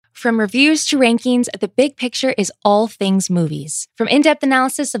From reviews to rankings, The Big Picture is all things movies. From in-depth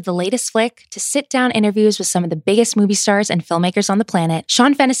analysis of the latest flick to sit-down interviews with some of the biggest movie stars and filmmakers on the planet,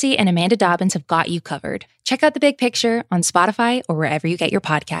 Sean Fennessy and Amanda Dobbins have got you covered. Check out The Big Picture on Spotify or wherever you get your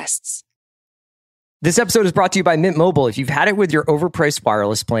podcasts. This episode is brought to you by Mint Mobile. If you've had it with your overpriced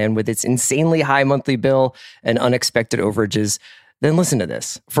wireless plan with its insanely high monthly bill and unexpected overages, then listen to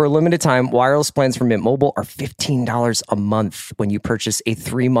this. For a limited time, wireless plans from Mint Mobile are $15 a month when you purchase a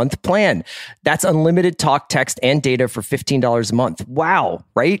 3-month plan. That's unlimited talk, text, and data for $15 a month. Wow,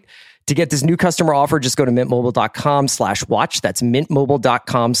 right? To get this new customer offer, just go to mintmobile.com/watch. That's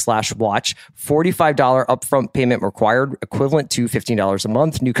mintmobile.com/watch. $45 upfront payment required, equivalent to $15 a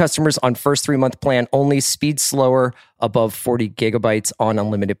month. New customers on first 3-month plan only. Speed slower, above 40 gigabytes on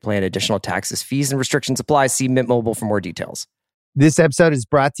unlimited plan. Additional taxes, fees, and restrictions apply. See Mint Mobile for more details. This episode is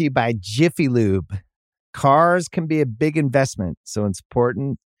brought to you by Jiffy Lube. Cars can be a big investment, so it's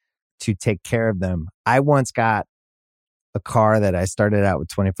important to take care of them. I once got a car that I started out with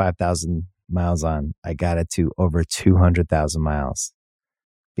 25,000 miles on. I got it to over 200,000 miles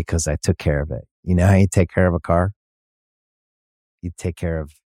because I took care of it. You know how you take care of a car? You take care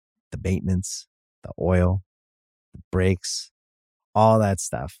of the maintenance, the oil, the brakes, all that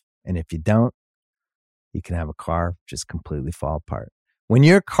stuff. And if you don't, you can have a car just completely fall apart. When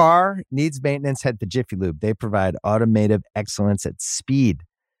your car needs maintenance, head to Jiffy Lube. They provide automotive excellence at speed.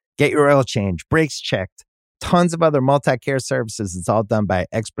 Get your oil change, brakes checked, tons of other multi-care services. It's all done by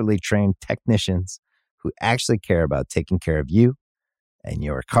expertly trained technicians who actually care about taking care of you and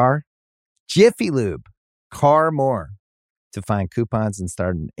your car. Jiffy Lube, car more. To find coupons and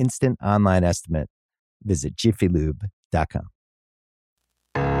start an instant online estimate, visit jiffylube.com.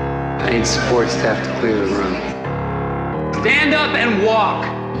 I need support staff to clear the room. Stand up and walk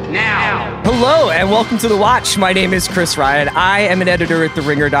now. Hello and welcome to The Watch. My name is Chris Ryan. I am an editor at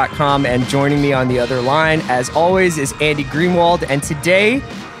TheRinger.com, and joining me on the other line, as always, is Andy Greenwald. And today,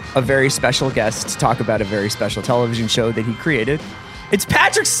 a very special guest to talk about a very special television show that he created. It's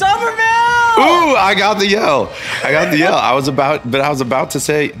Patrick Somerville! Ooh, I got the yell. I was about to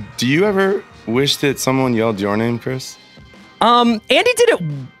say, do you ever wish that someone yelled your name, Chris? Andy did it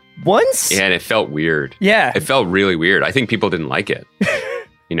once. Yeah, and it felt weird. Yeah. It felt really weird. I think people didn't like it.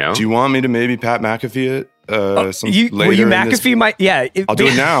 You know? Do you want me to maybe Pat McAfee it? Later will you McAfee? I'll do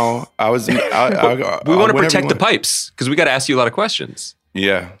it now. We want to protect the pipes because we got to ask you a lot of questions.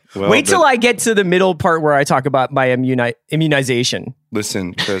 Yeah. Well, wait till I get to the middle part where I talk about my immunization.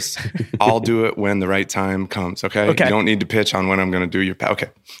 Listen, Chris, I'll do it when the right time comes, okay? You don't need to pitch on when I'm going to do your... Okay.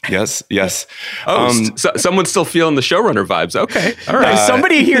 Yes. Someone's still feeling the showrunner vibes. Okay. All right.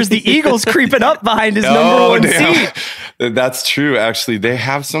 Somebody hears the Eagles creeping up behind his number one seat. That's true, actually. They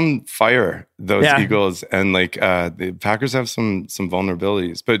have some fire, those Eagles, and the Packers have some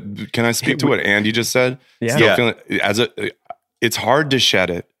vulnerabilities. But can I speak to what Andy just said? Yeah. It's hard to shed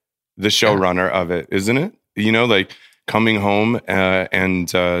it, the showrunner of it, isn't it? You know, coming home and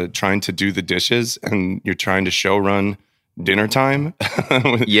trying to do the dishes, and you're trying to show run dinner time.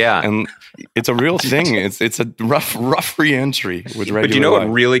 Yeah. And it's a real thing. It's a rough re-entry with regular But you know life.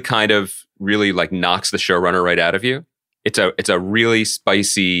 what really knocks the showrunner right out of you? It's a really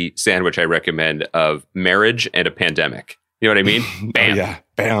spicy sandwich I recommend of marriage and a pandemic. You know what I mean? Bam. Oh, yeah.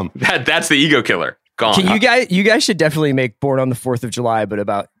 Bam. That's the ego killer. Gone. You guys should definitely make Born on the 4th of July, but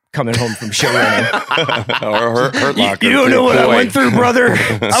about coming home from showrunning. Or Hurt Locker. You don't know what I went through, brother.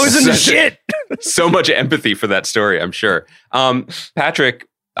 I was in the shit. So much empathy for that story, I'm sure. Patrick,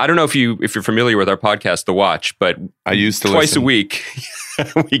 I don't know if you're familiar with our podcast, The Watch, but I used to twice listen. a week.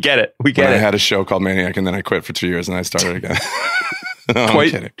 We get it. I had a show called Maniac, and then I quit for 2 years, and I started again. I'm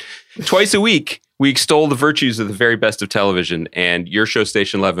kidding. Twice a week, we extol the virtues of the very best of television, and your show,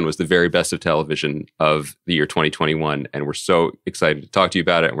 Station 11, was the very best of television of the year 2021, and we're so excited to talk to you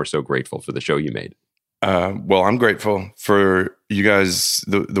about it, and we're so grateful for the show you made. Well, I'm grateful for you guys,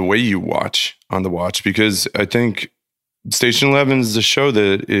 the way you watch on The Watch, because I think Station 11 is a show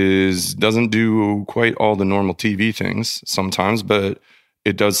that doesn't do quite all the normal TV things sometimes, but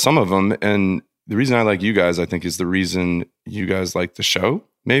it does some of them, and the reason I like you guys, I think, is the reason you guys like the show,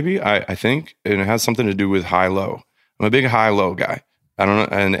 maybe, I think. And it has something to do with high-low. I'm a big high-low guy. I don't know.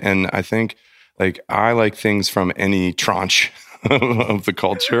 And I think, I like things from any tranche of the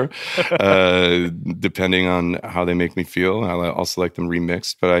culture, depending on how they make me feel. I also like them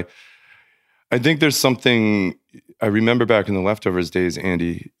remixed. But I think there's something... I remember back in the Leftovers days,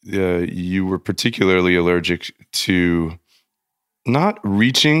 Andy, you were particularly allergic to not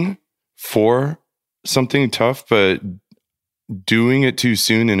reaching for something tough, but doing it too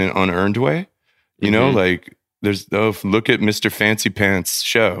soon in an unearned way. You know, look at Mr. Fancy Pants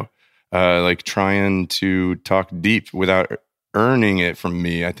show, like trying to talk deep without earning it from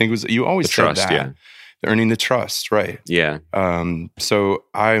me. I think it was, you always The said trust, that. yeah. Earning the trust, right. Yeah. So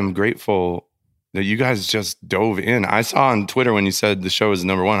I am grateful that you guys just dove in. I saw on Twitter when you said the show is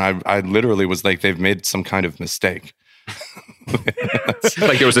number one, I literally was like, they've made some kind of mistake.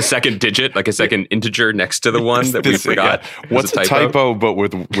 Like there was a second digit, like a second integer next to the one that we forgot. Yeah. What's a typo, but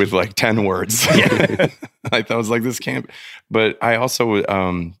with like 10 words? Yeah. I was like, this can't. But I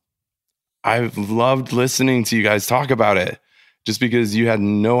also, I've loved listening to you guys talk about it, just because you had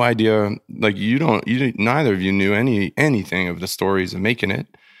no idea, like neither of you knew anything of the stories of making it.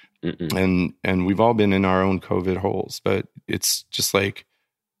 Mm-mm. And we've all been in our own COVID holes, but it's just like,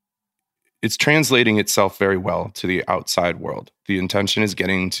 it's translating itself very well to the outside world. The intention is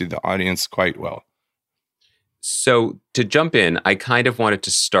getting to the audience quite well. So to jump in, I kind of wanted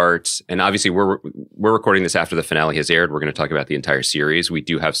to start, and obviously we're recording this after the finale has aired. We're going to talk about the entire series. We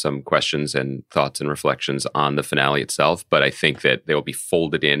do have some questions and thoughts and reflections on the finale itself, but I think that they will be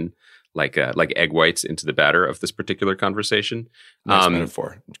folded in like egg whites into the batter of this particular conversation. Nice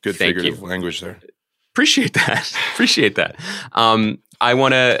metaphor. Good figurative language there. Appreciate that. I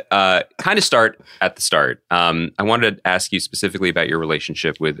want to kind of start at the start. I wanted to ask you specifically about your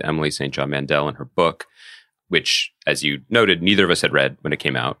relationship with Emily St. John Mandel and her book, which, as you noted, neither of us had read when it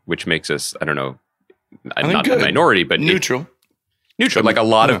came out, which makes us, I don't know, not a minority, but neutral. Neutral. Like a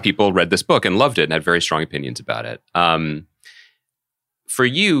lot of people read this book and loved it and had very strong opinions about it. For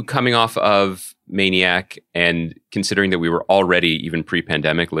you, coming off of Maniac and considering that we were already, even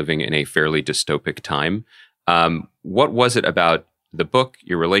pre-pandemic, living in a fairly dystopic time, what was it about the book,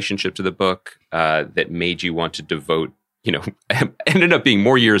 your relationship to the book, that made you want to devote, ended up being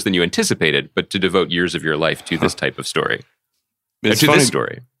more years than you anticipated, but to devote years of your life to this type of story? This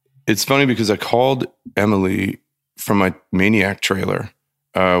story. It's funny because I called Emily from my Maniac trailer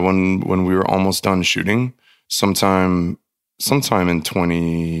when we were almost done shooting, sometime in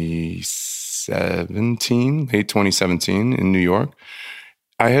 2017, late 2017 in New York.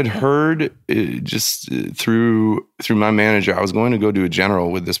 I had heard just through my manager, I was going to go do a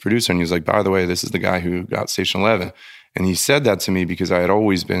general with this producer, and he was like, by the way, this is the guy who got Station 11. And he said that to me because I had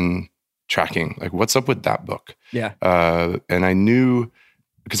always been tracking, like, what's up with that book? Yeah. And I knew,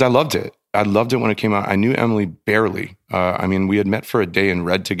 because I loved it. I loved it when it came out. I knew Emily barely. We had met for a day and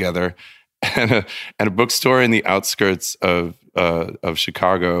read together at a bookstore in the outskirts of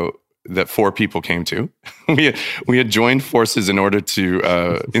Chicago that 4 people came to. We had joined forces in order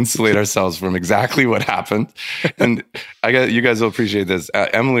to insulate ourselves from exactly what happened. And you guys will appreciate this.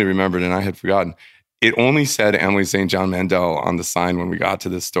 Emily remembered, and I had forgotten. It only said Emily St. John Mandel on the sign when we got to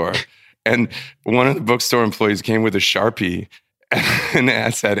the store. And one of the bookstore employees came with a Sharpie and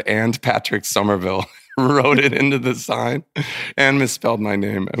it said, "And Patrick Somerville," wrote it into the sign and misspelled my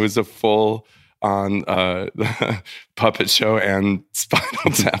name. It was a full on the puppet show and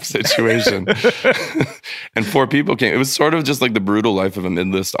Spinal Tap situation. And 4 people came. It was sort of just like the brutal life of a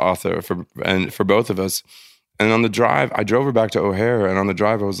mid-list author for both of us. And on the drive, I drove her back to O'Hare, and on the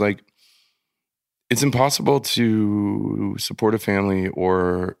drive I was like, it's impossible to support a family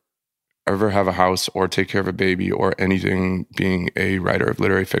or ever have a house or take care of a baby or anything being a writer of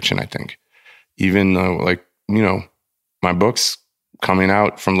literary fiction, I think. Even though, my book's coming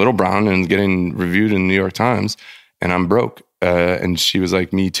out from Little Brown and getting reviewed in the New York Times, and I'm broke. And she was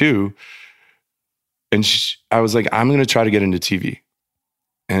like, me too. And I was like, I'm going to try to get into TV.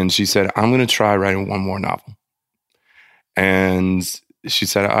 And she said, I'm going to try writing one more novel. And she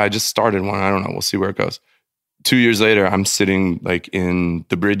said, I just started one. I don't know. We'll see where it goes. 2 years later, I'm sitting like in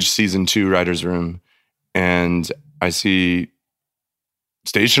the Bridge season 2 writer's room, and I see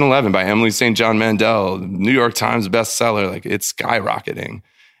Station 11 by Emily St. John Mandel, New York Times bestseller. Like, it's skyrocketing.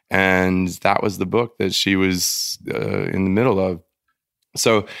 And that was the book that she was in the middle of.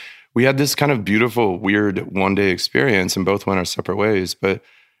 So we had this kind of beautiful, weird one-day experience, and both went our separate ways. But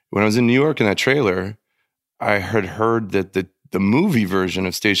when I was in New York in that trailer, I had heard that the movie version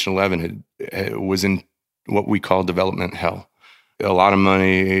of Station 11 was in what we call development hell. A lot of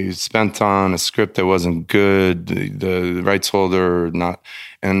money spent on a script that wasn't good, the rights holder not.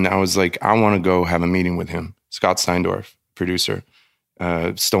 And I was like, I want to go have a meeting with him. Scott Steindorf, producer.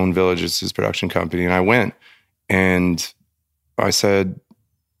 Stone Village is his production company. And I went, and I said,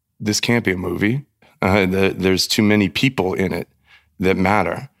 this can't be a movie. There's too many people in it that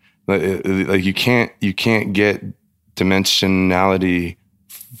matter. Like you can't get dimensionality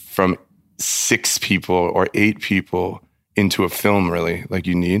from 6 people or 8 people into a film, really, like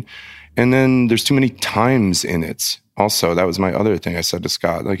you need. And then there's too many times in it. Also, that was my other thing I said to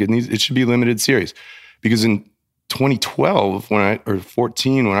Scott. Like it should be a limited series, because in 2012 or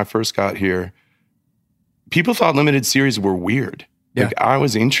 14 when I first got here, people thought limited series were weird. Yeah. Like I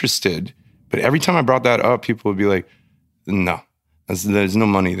was interested, but every time I brought that up, people would be like, no, there's no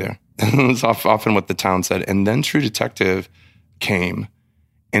money there. That's often what the town said. And then True Detective came,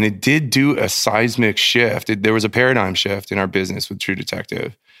 and it did do a seismic shift. There was a paradigm shift in our business with True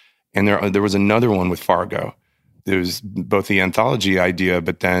Detective. And there was another one with Fargo. There was both the anthology idea,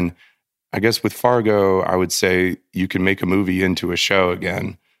 but then I guess with Fargo, I would say you can make a movie into a show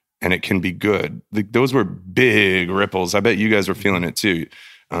again, and it can be good. Like, those were big ripples. I bet you guys were feeling it too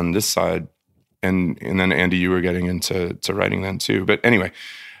on this side. And then Andy, you were getting into writing then too. But anyway,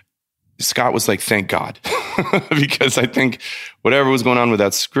 Scott was like, thank God. Because I think whatever was going on with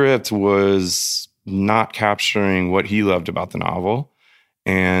that script was not capturing what he loved about the novel.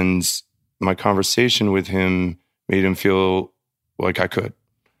 And my conversation with him made him feel like I could.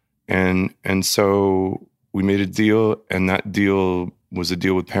 And so we made a deal, and that deal was a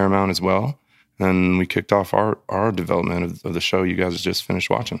deal with Paramount as well. And we kicked off our development of the show you guys just finished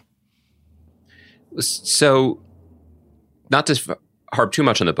watching. So, not to harp too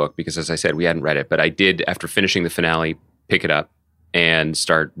much on the book, because as I said, we hadn't read it, but I did, after finishing the finale, pick it up and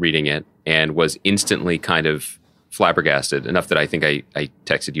start reading it, and was instantly kind of flabbergasted, enough that I think I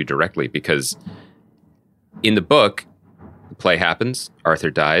texted you directly, because in the book, the play happens,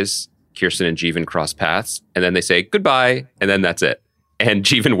 Arthur dies, Kirsten and Jeevan cross paths, and then they say goodbye, and then that's it. And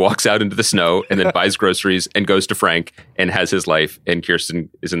Jeevan walks out into the snow and then buys groceries and goes to Frank and has his life, and Kirsten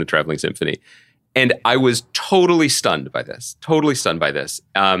is in the Traveling Symphony. And I was totally stunned by this.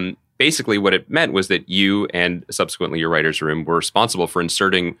 Basically, what it meant was that you and subsequently your writer's room were responsible for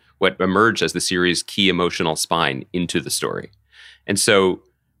inserting what emerged as the series' key emotional spine into the story. And so,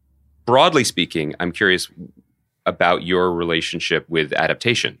 broadly speaking, I'm curious about your relationship with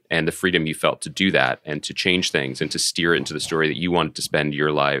adaptation and the freedom you felt to do that and to change things and to steer it into the story that you wanted to spend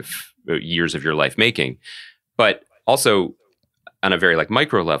your life, years of your life making. But also, on a very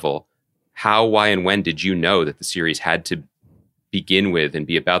micro level, how, why, and when did you know that the series had to begin with and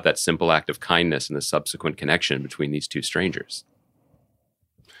be about that simple act of kindness and the subsequent connection between these two strangers?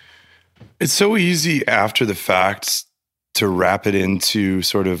 It's so easy after the fact to wrap it into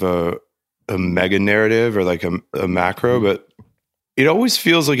sort of a mega narrative or like a macro, but it always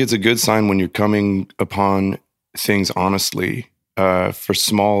feels like it's a good sign when you're coming upon things honestly for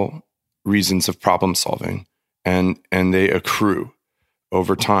small reasons of problem solving, and they accrue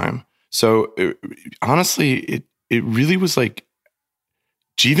over time. So honestly, it really was like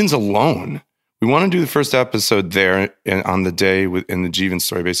Jeevan's alone. We want to do the first episode there on the day in the Jeevan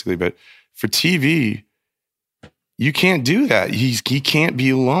story, basically. But for TV, you can't do that. He can't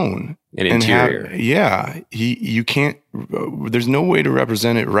be alone. An interior. You can't. There's no way to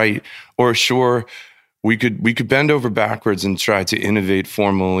represent it right. Or sure, we could bend over backwards and try to innovate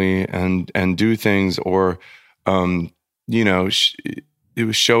formally and do things, or it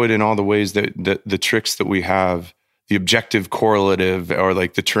was show it in all the ways that the tricks that we have, the objective correlative, or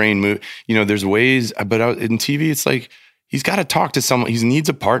like the train move. There's ways, but in TV, it's like he's got to talk to someone. He needs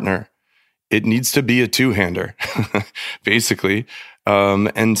a partner. It needs to be a two-hander, basically.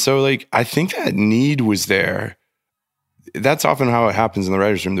 And so, I think that need was there. That's often how it happens in the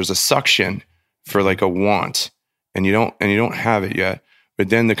writer's room. There's a suction for a want, and you don't have it yet. But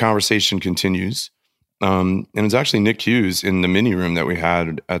then the conversation continues. And it's actually Nick Hughes in the mini room that we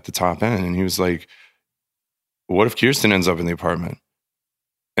had at the top end. And he was like, what if Kirsten ends up in the apartment?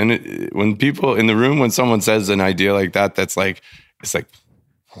 And when people in the room, when someone says an idea like that, it's like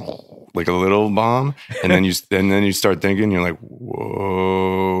a little bomb. And then you start thinking, you're like,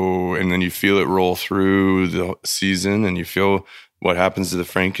 whoa. And then you feel it roll through the season, and you feel what happens to the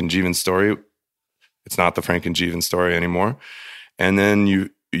Frank and Jeevan story. It's not the Frank and Jeevan story anymore. And then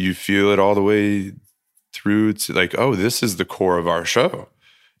you feel it all the way through to oh, this is the core of our show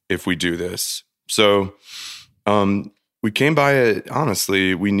if we do this. So we came by it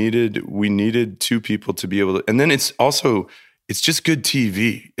honestly. We needed two people to be able to, and then it's just good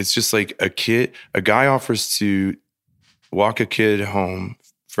TV. It's just like a guy offers to walk a kid home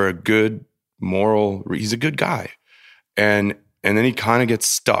for a good moral, he's a good guy. And then he kind of gets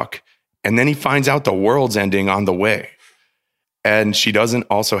stuck, and then he finds out the world's ending on the way. And she doesn't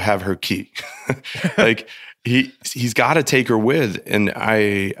also have her key. He's got to take her with. And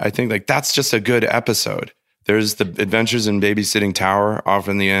I think that's just a good episode. There's the adventures in Babysitting Tower off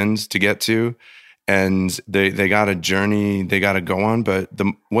in the end to get to. And they got a journey they got to go on. But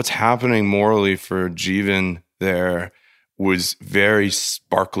what's happening morally for Jeevan there was very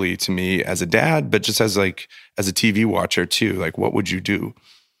sparkly to me as a dad, but just as a TV watcher too. What would you do?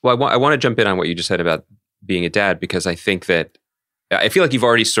 Well, I want to jump in on what you just said about being a dad, because I think that I feel like you've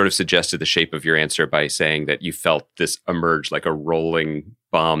already sort of suggested the shape of your answer by saying that you felt this emerge like a rolling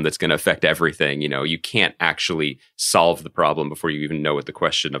bomb that's going to affect everything. You know, you can't actually solve the problem before you even know what the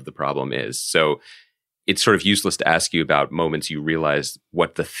question of the problem is. So it's sort of useless to ask you about moments you realized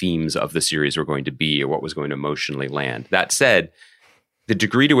what the themes of the series were going to be or what was going to emotionally land. That said, the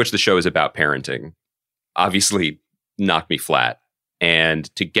degree to which the show is about parenting obviously knocked me flat.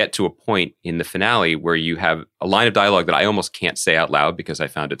 And to get to a point in the finale where you have a line of dialogue that I almost can't say out loud because I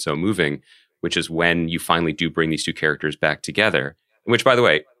found it so moving, which is when you finally do bring these two characters back together, which, by the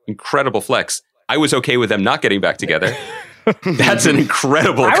way, incredible flex. I was okay with them not getting back together. That's an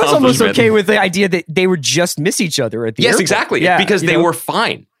incredible accomplishment. I was almost okay with the idea that they would just miss each other at the airport. Exactly. Yeah, because they were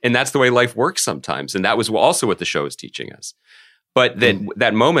fine. And that's the way life works sometimes. And that was also what the show is teaching us. But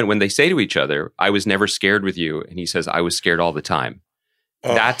that moment when they say to each other, I was never scared with you. And he says, I was scared all the time.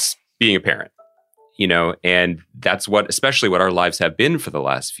 Oh. That's being a parent, you know, and that's especially what our lives have been for the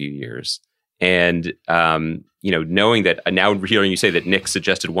last few years. And, you know, knowing that now hearing you say that Nick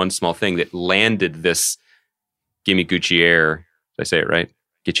suggested one small thing that landed this Gimme Gucci Air, did I say it right?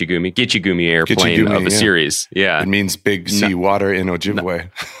 Gitchigumi airplane of the series. Yeah. It means big sea water in Ojibwe.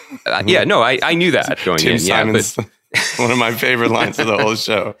 I knew that going Tim in. Simon's one of my favorite lines of the whole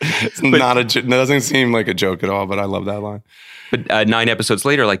show. It's it doesn't seem like a joke at all, but I love that line. But 9 episodes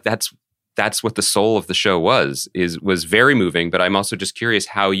later, like that's what the soul of the show was very moving. But I'm also just curious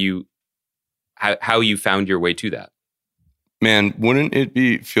how you found your way to that. Man, wouldn't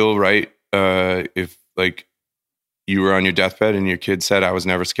it feel right if like you were on your deathbed and your kid said, "I was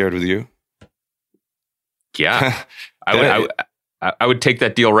never scared with you"? Yeah, I would take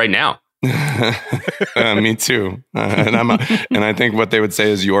that deal right now. Me too. And I think what they would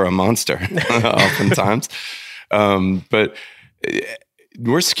say is you're a monster oftentimes. But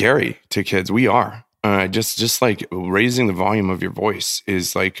we're scary to kids. We are. Just like raising the volume of your voice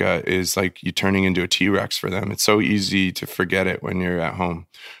is like you turning into a T-Rex for them. It's so easy to forget it when you're at home.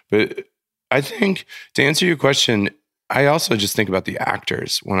 But I think to answer your question, I also just think about the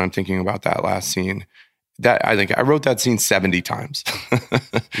actors when I'm thinking about that last scene. That I think I wrote that scene 70 times.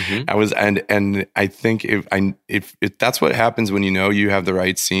 Mm-hmm. And I think if that's what happens when you know you have the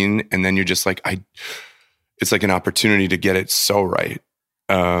right scene, and then you're just like it's like an opportunity to get it so right.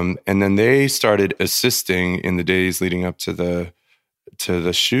 And then they started assisting in the days leading up to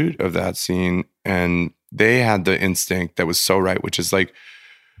the shoot of that scene, and they had the instinct that was so right, which is like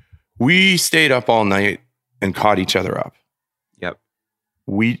we stayed up all night and caught each other up. Yep.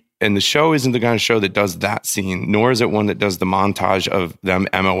 And the show isn't the kind of show that does that scene, nor is it one that does the montage of them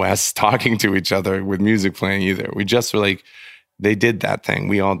MOS talking to each other with music playing either. We just were like, they did that thing.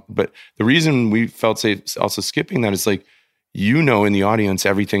 But the reason we felt safe also skipping that is like, you know, in the audience,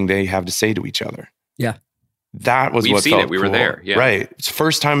 everything they have to say to each other. Yeah. That was We've what seen felt it. We cool. were there. Yeah. Right. It's the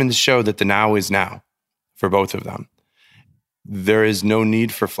first time in the show that the now is now for both of them. There is no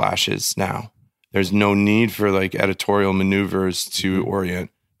need for flashes now. There's no need for like editorial maneuvers to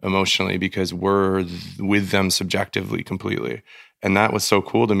orient emotionally because we're with them subjectively completely. And that was so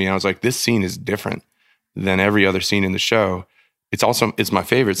cool to me. I was like, this scene is different than every other scene in the show. It's my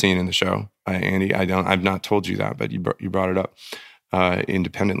favorite scene in the show, Andy. I've not told you that, but you brought it up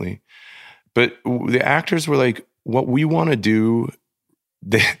independently. But the actors were like, what we want to do,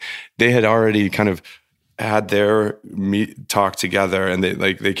 they had already kind of had their talk together, and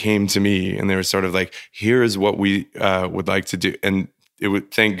they came to me and they were sort of like, here's what we would like to do. And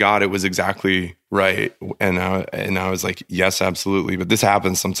thank God it was exactly right. And I was like, yes, absolutely. But this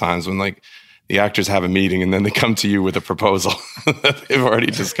happens sometimes when like the actors have a meeting and then they come to you with a proposal that they've already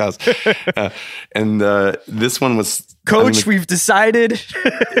discussed. This one was, Coach, we've decided.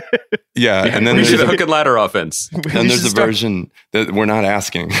 Yeah. And then we should hook and ladder offense. And there's a version that we're not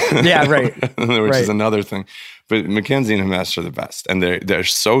asking. Yeah, right. Which is another thing. But Mackenzie and Himesh are the best. And they're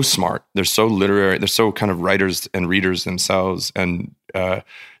so smart. They're so literary. They're so kind of writers and readers themselves. And they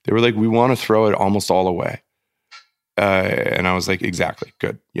were like, we want to throw it almost all away. And I was like, exactly.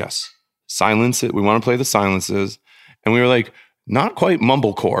 Good. Yes. Silence it. We want to play the silences. And we were like, not quite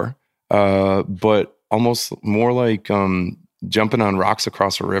mumblecore, but almost more like jumping on rocks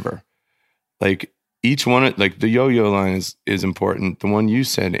across a river. Like each one, like the yo-yo line is important. The one you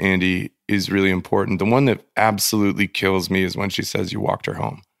said, Andy, is really important. The one that absolutely kills me is when she says you walked her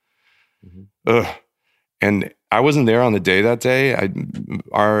home. Mm-hmm. Ugh. And I wasn't there on the day that day.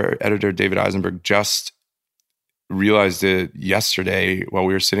 Our editor, David Eisenberg, just realized it yesterday while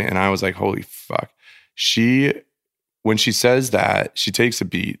we were sitting, and I was like, holy fuck. When she says that, she takes a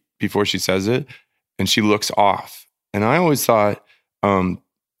beat before she says it, and she looks off. And I always thought,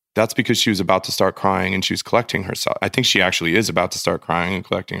 that's because she was about to start crying and she was collecting herself. I think she actually is about to start crying and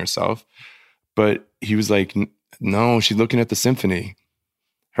collecting herself. But he was like, no, she's looking at the symphony.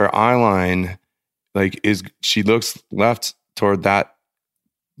 Her eye line, she looks left toward that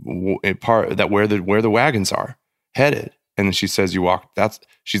part, that where the wagons are headed. And then she says,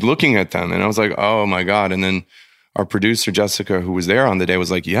 she's looking at them. And I was like, oh my God. And then our producer, Jessica, who was there on the day,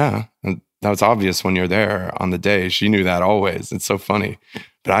 was like, yeah, that was obvious when you're there on the day. She knew that always. It's so funny.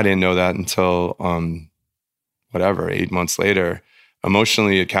 But I didn't know that until 8 months later.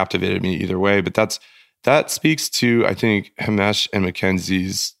 Emotionally, it captivated me either way. But that speaks to, I think, Himesh and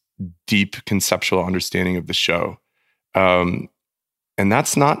Mackenzie's deep conceptual understanding of the show. And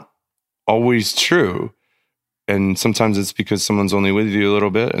that's not always true. And sometimes it's because someone's only with you a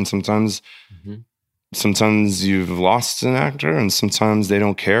little bit. And sometimes you've lost an actor, and sometimes they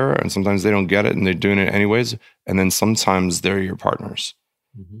don't care, and sometimes they don't get it and they're doing it anyways. And then sometimes they're your partners.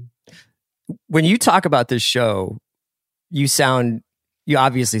 When you talk about this show, you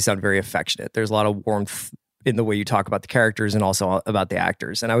obviously sound very affectionate. There's a lot of warmth in the way you talk about the characters and also about the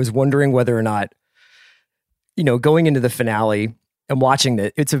actors. And I was wondering whether or not, going into the finale and watching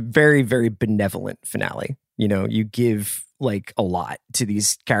it, it's a very, very benevolent finale. You give a lot to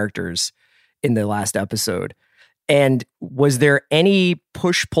these characters in the last episode. And was there any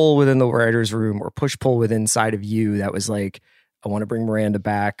push-pull within the writer's room or push-pull within inside of you that was like, I want to bring Miranda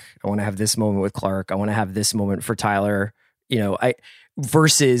back. I want to have this moment with Clark. I want to have this moment for Tyler.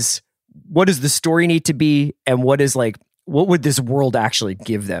 Versus what does the story need to be, and what would this world actually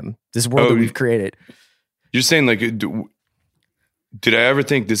give them? This world that we've created. You're saying did I ever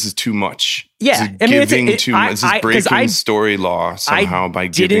think this is too much? Yeah, This is breaking story law somehow by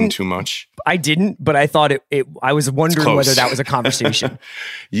giving too much. I didn't, but I thought I was wondering whether that was a conversation.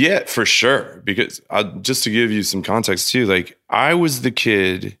 Yeah, for sure. Because just to give you some context too, I was the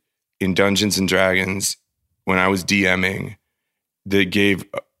kid in Dungeons and Dragons when I was DMing that gave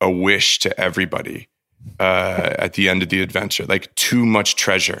a wish to everybody at the end of the adventure, too much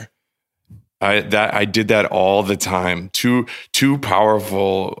treasure. I did that all the time. Too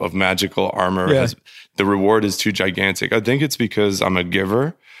powerful of magical armor. Yeah. The reward is too gigantic. I think it's because I'm a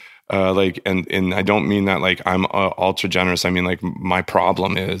giver. And I don't mean that I'm ultra generous. I mean my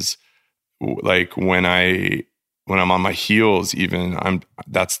problem is when I'm on my heels, even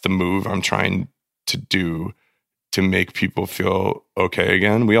that's the move I'm trying to do to make people feel okay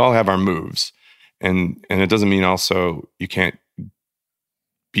again. We all have our moves, and it doesn't mean also you can't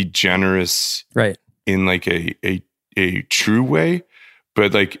be generous, right? In a true way,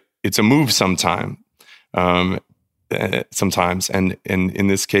 but it's a move sometimes. And in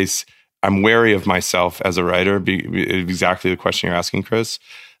this case, I'm wary of myself as a writer. Exactly the question you're asking, Chris.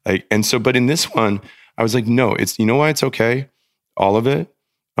 But in this one, I was like, no, it's, why it's okay, all of it,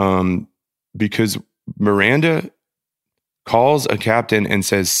 because Miranda calls a captain and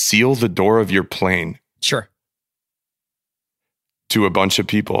says, seal the door of your plane. Sure. To a bunch of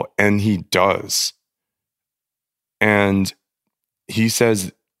people. And he does. And he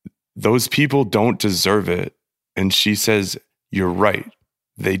says, those people don't deserve it. And she says, you're right.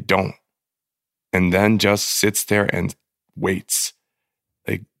 They don't. And then just sits there and waits.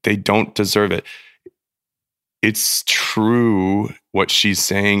 They don't deserve it. It's true what she's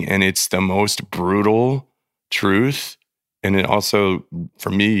saying. And it's the most brutal truth. And it also, for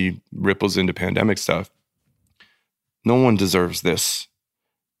me, ripples into pandemic stuff. No one deserves this.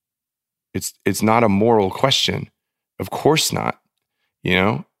 It's not a moral question. Of course not,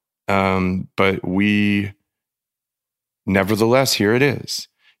 but we, nevertheless, here it is,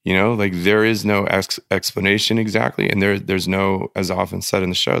 there is no explanation exactly. And there's no, as often said in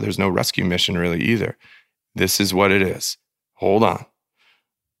the show, there's no rescue mission really either. This is what it is. Hold on.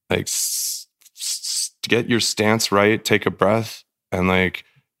 Get your stance right, take a breath, and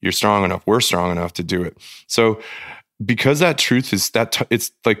you're strong enough. We're strong enough to do it. So, because that truth is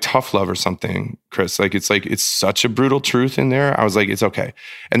it's like tough love or something, Chris. It's such a brutal truth in there. I was like, it's okay.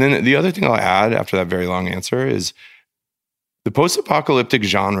 And then the other thing I'll add after that very long answer is the post-apocalyptic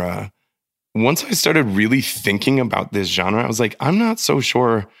genre. Once I started really thinking about this genre, I was like, I'm not so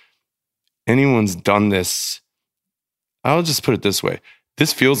sure anyone's done this. I'll just put it this way.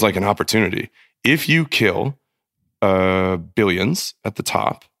 This feels like an opportunity. If you kill billions at the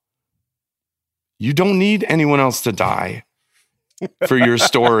top, you don't need anyone else to die for your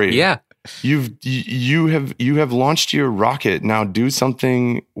story. Yeah. You have launched your rocket. Now do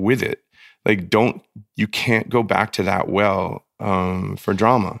something with it. You can't go back to that well for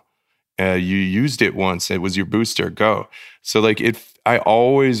drama. You used it once. It was your booster. Go. So I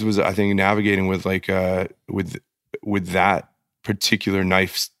always was, I think, navigating with with that particular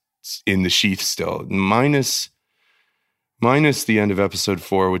knife in the sheath still, minus the end of episode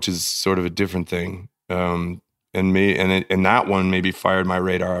 4, which is sort of a different thing. And that one maybe fired my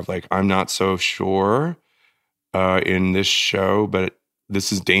radar of like, I'm not so sure in this show, but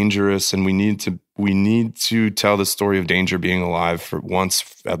this is dangerous, and we need to tell the story of Danger being alive for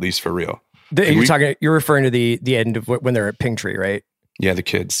once, at least for real. You're referring to the end of when they're at Pinktree, right? Yeah, the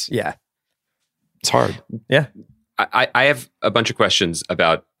kids. Yeah, it's hard. Yeah, I have a bunch of questions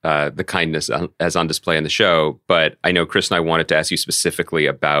about the kindness as on display in the show, but I know Chris and I wanted to ask you specifically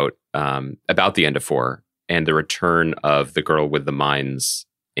about the end of 4 and the return of the girl with the mines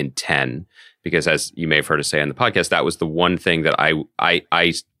in 10. Because as you may have heard us say on the podcast, that was the one thing that I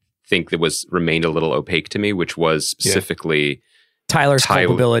think that remained a little opaque to me, which was specifically Tyler's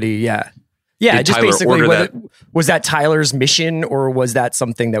culpability. Yeah. Did Just Tyler basically, was that Tyler's mission, or was that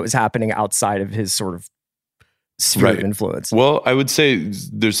something that was happening outside of his sort of sphere of influence? Well, I would say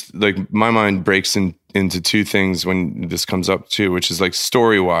there's like, my mind breaks into two things when this comes up too, which is like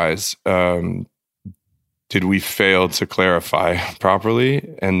story-wise, did we fail to clarify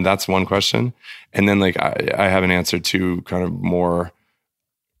properly? And that's one question. And then like I have an answer to kind of more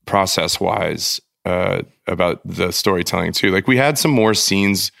process-wise about the storytelling too. Like we had some more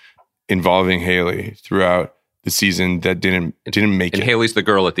scenes involving Haley throughout the season that didn't make it. And Haley's the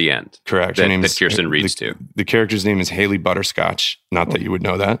girl at the end. Correct. That Kirsten reads to. The character's name is Haley Butterscotch. Not that you would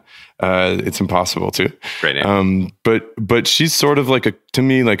know that. It's impossible to. Great name. But she's sort of like to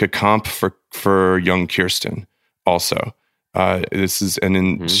me like a comp for young Kirsten also.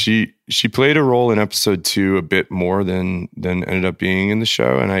 She played a role in episode 2 a bit more than ended up being in the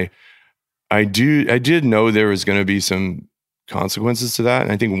show. And I did know there was going to be some consequences to that.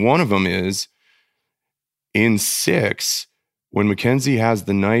 And I think one of them is in 6, when Mackenzie has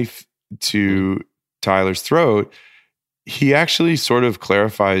the knife to Tyler's throat, he actually sort of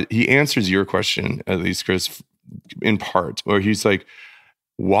clarifies, he answers your question, at least, Chris, in part, where he's like,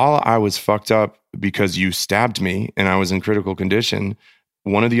 while I was fucked up because you stabbed me and I was in critical condition,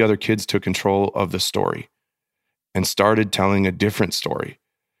 one of the other kids took control of the story and started telling a different story.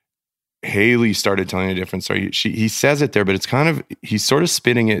 Haley started telling a different story. He says it there, but it's kind of, he's sort of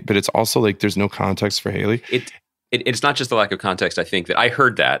spinning it, but it's also like there's no context for Haley. It's not just the lack of context. I think that I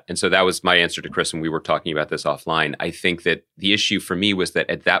heard that. And so that was my answer to Chris when we were talking about this offline. I think that the issue for me was that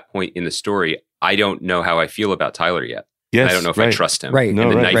at that point in the story, I don't know how I feel about Tyler yet. Yes, I don't know if I trust him. Right.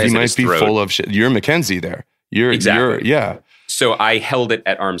 No, right. He might be full of shit. You're Mackenzie there. Exactly. Yeah. So I held it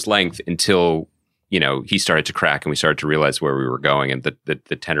at arm's length until, he started to crack and we started to realize where we were going and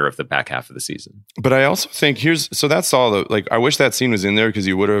the tenor of the back half of the season. But I also think so that's all I wish that scene was in there because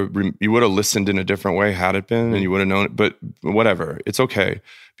you would have listened in a different way had it been, and you would have known it, but whatever, it's okay.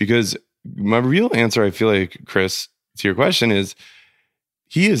 Because my real answer, I feel like, Chris, to your question is,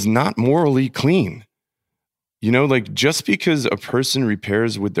 he is not morally clean. Just because a person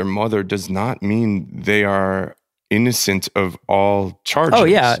repairs with their mother does not mean they are innocent of all charges. Oh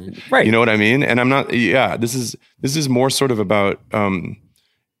yeah, right. You know what I mean? And I'm not. Yeah, this is more sort of about.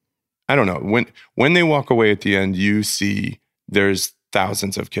 I don't know. When they walk away at the end, you see there's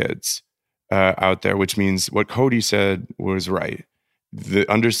thousands of kids out there, which means what Cody said was right. The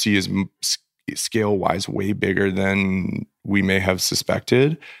undersea is scale wise way bigger than we may have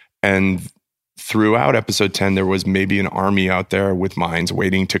suspected, and throughout episode 10, there was maybe an army out there with mines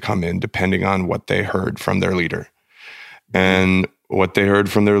waiting to come in, depending on what they heard from their leader. And what they heard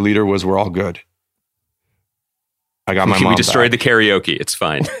from their leader was, we're all good. I got my mom We destroyed back. the karaoke. It's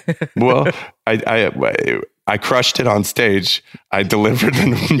fine. Well, I crushed it on stage. I delivered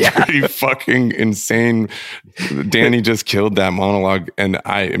a pretty fucking insane. Danny just killed that monologue, and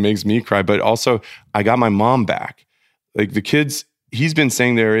it makes me cry. But also, I got my mom back. Like the kids, he's been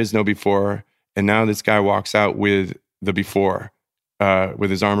saying there is no before, and now this guy walks out with the before, with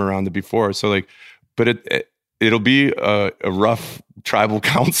his arm around the before. So but it'll be a rough tribal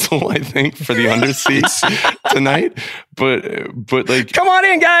council, I think, for the undersea tonight. But like, come on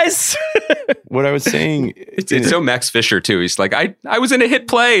in, guys. What I was saying, it's so Max Fisher too. He's like, I was in a hit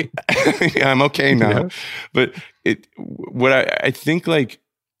play. Yeah, I'm okay now. But I think like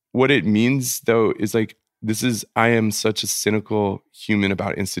what it means though is like, I am such a cynical human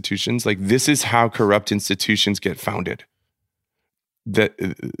about institutions. Like this is how corrupt institutions get founded. That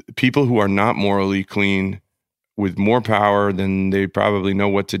people who are not morally clean, with more power than they probably know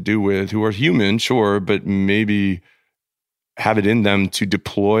what to do with, who are human, sure, but maybe have it in them to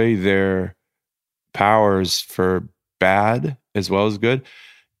deploy their powers for bad as well as good.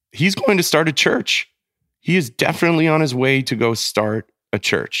 He's going to start a church. He is definitely on his way to go start a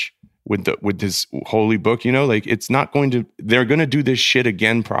church. with this holy book, like they're going to do this shit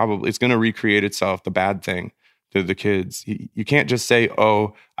again. Probably it's going to recreate itself, the bad thing to the kids. You can't just say,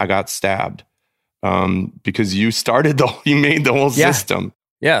 oh, I got stabbed. Because you made the whole system.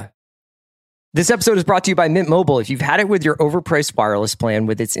 Yeah. This episode is brought to you by Mint Mobile. If you've had it with your overpriced wireless plan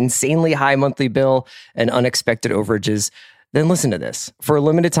with its insanely high monthly bill and unexpected overages, then listen to this. For a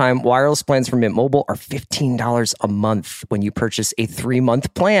limited time, wireless plans from Mint Mobile are $15 a month when you purchase a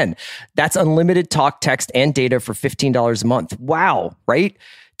 3-month plan. That's unlimited talk, text, and data for $15 a month. Wow, right?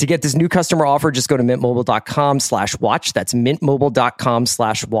 To get this new customer offer, just go to mintmobile.com/watch. That's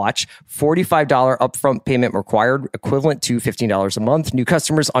mintmobile.com/watch. $45 upfront payment required, equivalent to $15 a month. New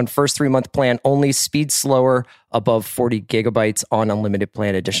customers on first 3-month plan only. Speed slower, above 40 gigabytes on unlimited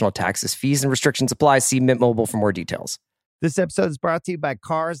plan. Additional taxes, fees, and restrictions apply. See Mint Mobile for more details. This episode is brought to you by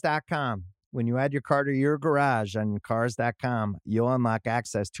Cars.com. When you add your car to your garage on Cars.com, you'll unlock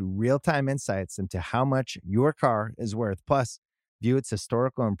access to real-time insights into how much your car is worth. Plus, view its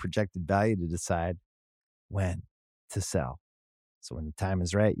historical and projected value to decide when to sell. So when the time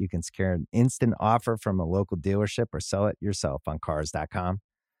is right, you can secure an instant offer from a local dealership or sell it yourself on Cars.com.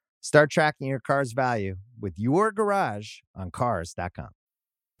 Start tracking your car's value with your garage on Cars.com.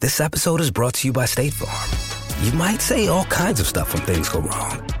 This episode is brought to you by State Farm. You might say all kinds of stuff when things go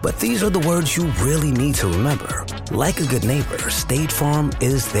wrong, but these are the words you really need to remember. Like a good neighbor, State Farm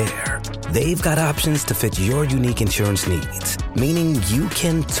is there. They've got options to fit your unique insurance needs, meaning you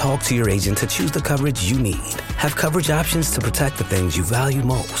can talk to your agent to choose the coverage you need, have coverage options to protect the things you value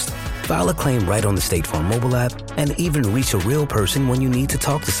most, file a claim right on the State Farm mobile app, and even reach a real person when you need to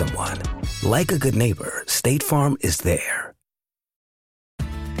talk to someone. Like a good neighbor, State Farm is there.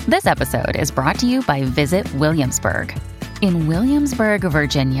 This episode is brought to you by Visit Williamsburg. In Williamsburg,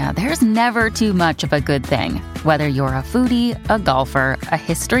 Virginia, there's never too much of a good thing. Whether you're a foodie, a golfer, a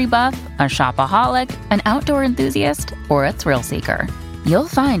history buff, a shopaholic, an outdoor enthusiast, or a thrill seeker, you'll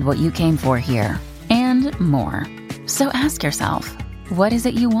find what you came for here and more. So ask yourself, what is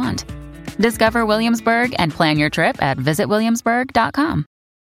it you want? Discover Williamsburg and plan your trip at visitwilliamsburg.com.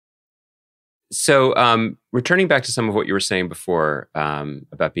 So, returning back to some of what you were saying before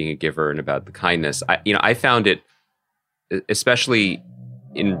about being a giver and about the kindness, I found it, especially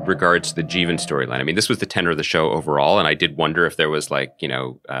in regards to the Jeevan storyline. I mean, this was the tenor of the show overall, and I did wonder if there was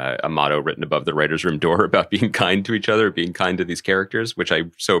a motto written above the writer's room door about being kind to each other, being kind to these characters, which I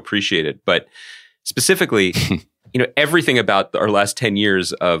so appreciated. But specifically, everything about our last 10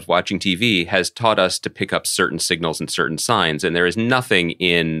 years of watching TV has taught us to pick up certain signals and certain signs. And there is nothing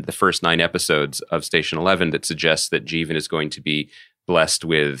in the first 9 episodes of Station 11 that suggests that Jeevan is going to be blessed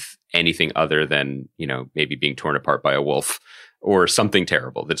with anything other than, maybe being torn apart by a wolf or something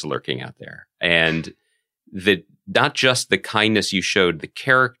terrible that's lurking out there. And not just the kindness you showed the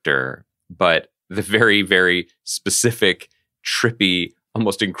character, but the very, very specific, trippy,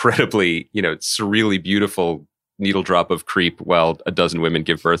 almost incredibly, surreally beautiful needle drop of creep while a dozen women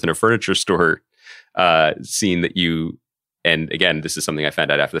give birth in a furniture store scene that you, and again, this is something I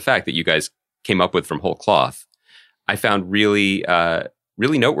found out after the fact, that you guys came up with from whole cloth, I found really,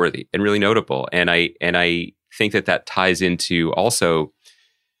 really noteworthy and really notable. And I think that ties into also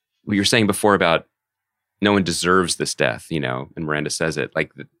what you were saying before about no one deserves this death, and Miranda says it,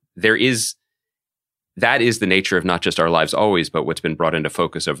 like that is the nature of not just our lives always, but what's been brought into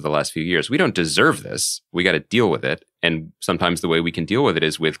focus over the last few years. We don't deserve this. We got to deal with it. And sometimes the way we can deal with it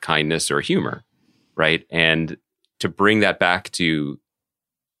is with kindness or humor, right? And to bring that back to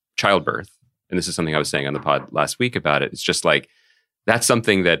childbirth, and this is something I was saying on the pod last week about it, it's just like, that's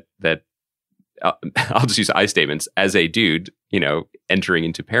something that I'll just use I statements as a dude, entering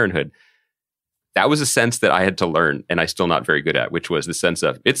into parenthood. That was a sense that I had to learn, and I'm still not very good at, which was the sense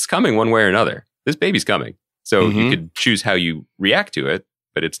of it's coming one way or another. This baby's coming. So you could choose how you react to it,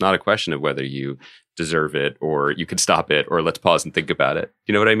 but it's not a question of whether you deserve it or you could stop it or let's pause and think about it.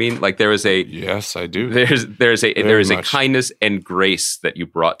 You know what I mean? Like there was a yes, I do. There is a kindness and grace that you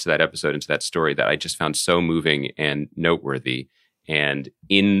brought to that episode and to that story that I just found so moving and noteworthy. And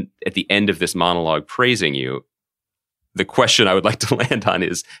at the end of this monologue praising you, the question I would like to land on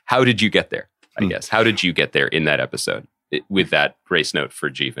is, how did you get there? I guess. How did you get there in that episode with that grace note for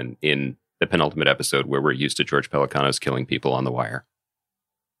Jeevan in the penultimate episode where we're used to George Pelicanos killing people on the wire?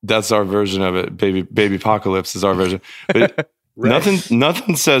 That's our version of it. Baby Apocalypse is our version. But right.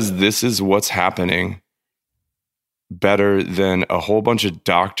 Nothing says this is what's happening better than a whole bunch of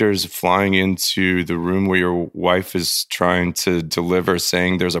doctors flying into the room where your wife is trying to deliver,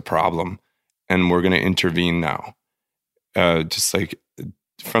 saying there's a problem and we're going to intervene now. Just like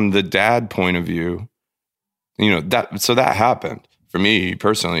from the dad point of view, that happened. for me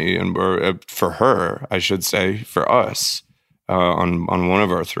personally, or for her, I should say, for us, on one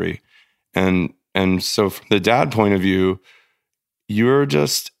of our three. And so from the dad point of view, you're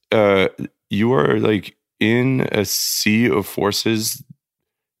just, you are like in a sea of forces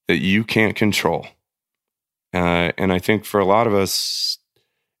that you can't control. And I think for a lot of us,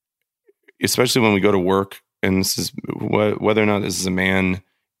 especially when we go to work, and this is whether or not this is a man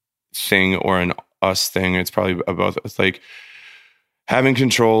thing or an us thing, it's probably both. It's like having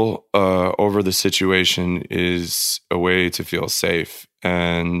control over the situation is a way to feel safe,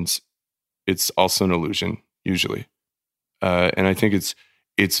 and it's also an illusion usually. And I think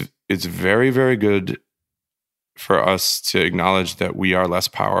it's very, very good for us to acknowledge that we are less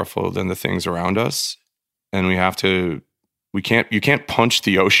powerful than the things around us, and you can't punch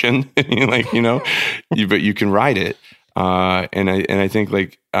the ocean, like, but you can ride it. And I think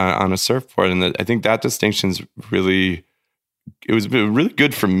like on a surfboard, and I think that distinction's really, it was really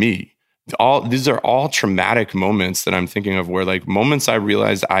good for me. These are all traumatic moments that I'm thinking of, where like moments I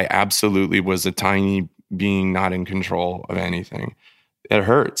realized I absolutely was a tiny being not in control of anything. It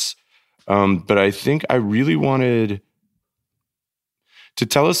hurts. But I think I really wanted to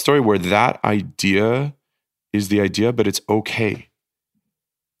tell a story where that idea is the idea, but it's okay.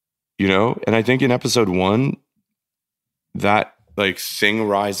 And I think in episode 1, that like thing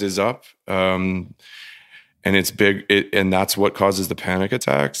rises up, and it's big, and that's what causes the panic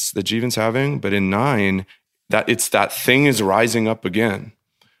attacks that Jeevan's having. But in 9, that thing is rising up again.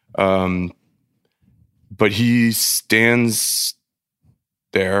 But he stands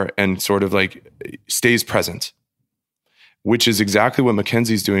there and sort of like stays present, which is exactly what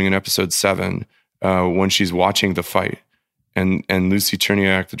Mackenzie's doing in episode 7, when she's watching the fight. And Lucy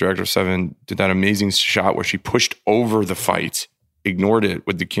Cherniak, the director of 7, did that amazing shot where she pushed over the fight, ignored it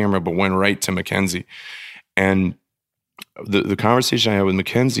with the camera, but went right to Mackenzie. And the conversation I had with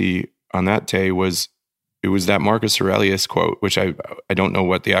Mackenzie on that day was that Marcus Aurelius quote, which I don't know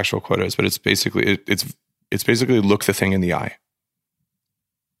what the actual quote is, but it's basically look the thing in the eye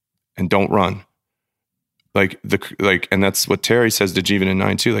and don't run. And that's what Terry says to Jeevan in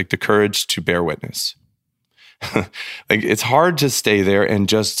 9 too, like the courage to bear witness. Like it's hard to stay there and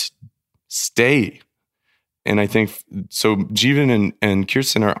just stay. And I think so Jeevan and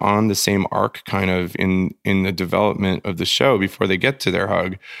Kirsten are on the same arc kind of in the development of the show before they get to their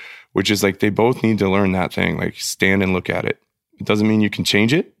hug, which is like they both need to learn that thing, like stand and look at it. It doesn't mean you can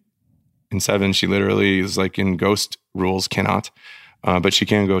change it. In 7, she literally is like in ghost rules, cannot, but she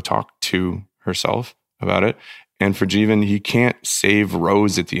can go talk to herself about it. And for Jeevan, he can't save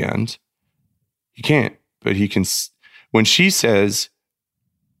Rose at the end. He can't, but he can. When she says,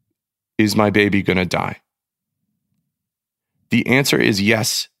 "Is my baby gonna die?" The answer is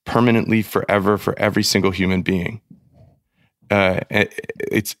yes, permanently, forever, for every single human being.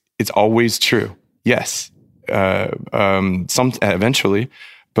 It's always true. Yes, eventually,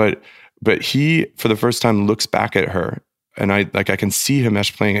 but he, for the first time, looks back at her, and I can see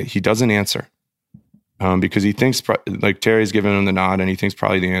Himesh playing it. He doesn't answer because he thinks like Terry's giving him the nod, and he thinks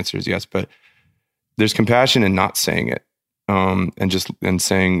probably the answer is yes. But there's compassion in not saying it, and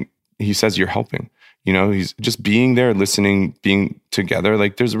saying. He says you're helping. He's just being there, listening, being together.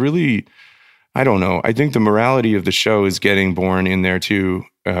 Like there's really, I don't know. I think the morality of the show is getting born in there too.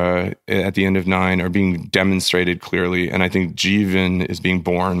 At the end of 9, or being demonstrated clearly, and I think Jeevan is being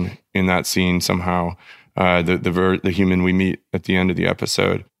born in that scene somehow. The human we meet at the end of the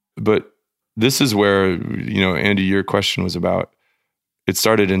episode. But this is where Andy, your question was about. It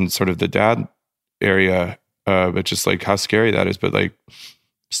started in sort of the dad area, but just like how scary that is. But like,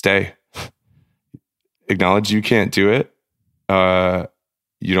 stay, acknowledge you can't do it.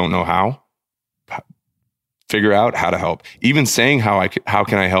 You don't know how. Figure out how to help. Even saying how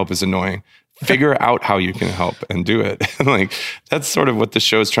can I help is annoying. Figure out how you can help and do it. Like that's sort of what the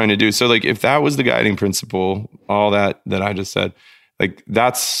show is trying to do. So like if that was the guiding principle, all that I just said, like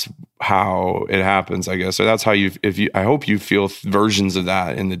that's how it happens, I guess. Or that's how I hope you feel versions of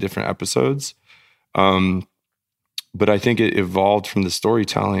that in the different episodes. But I think it evolved from the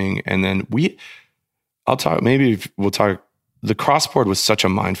storytelling, and then we'll talk. The crossboard was such a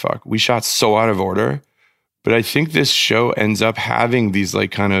mindfuck. We shot so out of order. But I think this show ends up having these like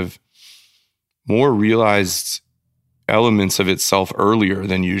kind of more realized elements of itself earlier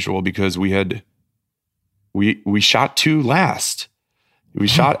than usual, because we shot 2 last. We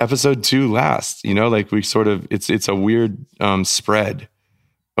shot episode 2 last, like we sort of, it's a weird spread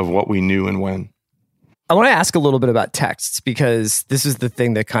of what we knew and when. I want to ask a little bit about texts, because this is the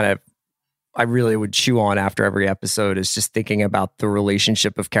thing that kind of I really would chew on after every episode, is just thinking about the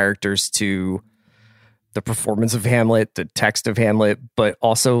relationship of characters to the performance of Hamlet, the text of Hamlet, but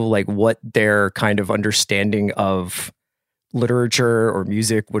also like what their kind of understanding of literature or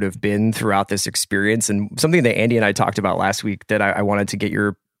music would have been throughout this experience. And something that Andy and I talked about last week that I wanted to get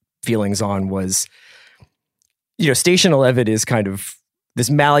your feelings on was, Station 11 is kind of this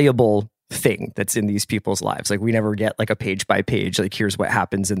malleable thing that's in these people's lives. Like we never get like a page by page, like here's what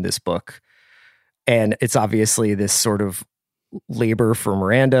happens in this book. And it's obviously this sort of labor for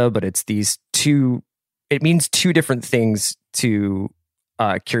Miranda, but it's it means two different things to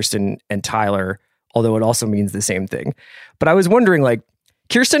Kirsten and Tyler, although it also means the same thing. But I was wondering, like,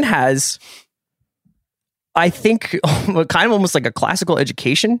 Kirsten has, I think, kind of almost like a classical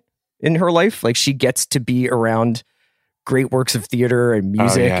education in her life. Like she gets to be around great works of theater and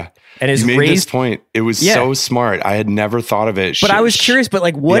music, and is you made raised. This point. It was so smart. I had never thought of it. But I was curious. But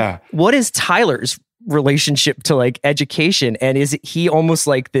like, what is Tyler's relationship to like education? And is he almost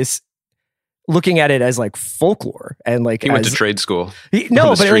like this, looking at it as like folklore and like he went to trade school?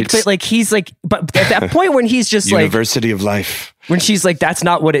 But he's like, but at that point when he's just University of Life, when she's like, that's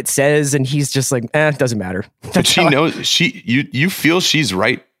not what it says, and he's just like, it doesn't matter. But she knows you feel she's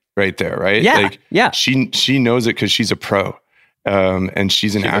right there, right? Yeah, like, she knows it because she's a pro, and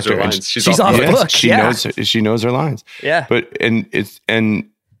she's an actor. And she's off the book. She knows her lines. Yeah, but and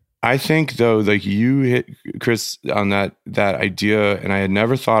I think though, like you hit Chris on that idea, and I had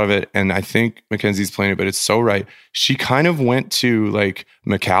never thought of it, and I think Mackenzie's playing it, but it's so right. She kind of went to like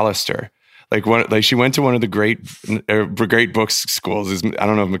McAllister, she went to one of the great books schools. I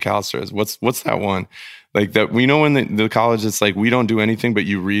don't know if McAllister is. What's that one? Like that, we know in the college, it's like, we don't do anything, but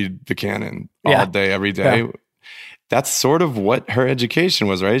you read the canon all day, every day. Yeah. That's sort of what her education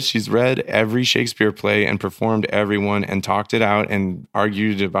was, right? She's read every Shakespeare play and performed every one and talked it out and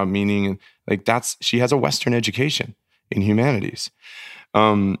argued about meaning. And like, she has a Western education in humanities.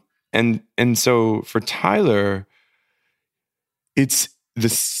 And so for Tyler, it's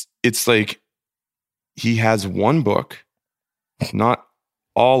like, he has one book, not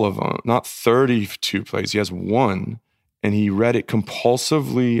all of them, not 32 plays. He has one, and he read it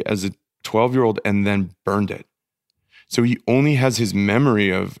compulsively as a 12-year-old and then burned it. So he only has his memory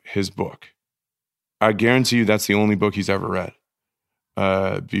of his book. I guarantee you that's the only book he's ever read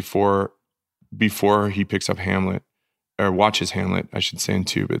before he picks up Hamlet, or watches Hamlet, I should say, in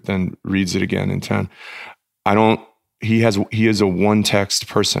 2, but then reads it again in 10. He is a one text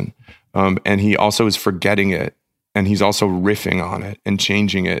person, and he also is forgetting it. And he's also riffing on it and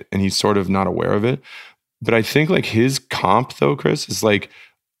changing it, and he's sort of not aware of it. But I think like his comp though, Chris, is like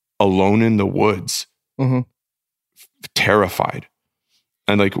alone in the woods, terrified.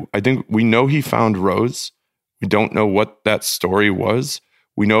 And like, I think we know he found Rose. We don't know what that story was.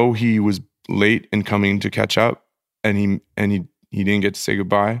 We know he was late in coming to catch up, and he didn't get to say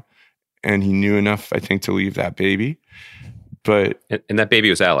goodbye. And he knew enough, I think, to leave that baby. But and that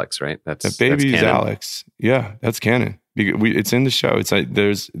baby was Alex, right? That baby is Alex. Yeah, that's canon. It's in the show. It's like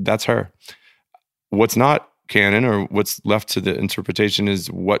that's her. What's not canon, or what's left to the interpretation,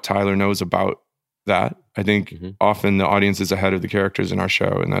 is what Tyler knows about that. I think often the audience is ahead of the characters in our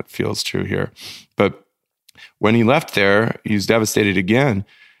show, and that feels true here. But when he left there, he's devastated again.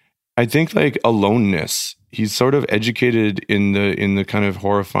 I think like aloneness. He's sort of educated in the kind of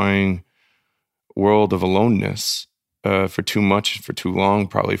horrifying world of aloneness. For too much, for too long,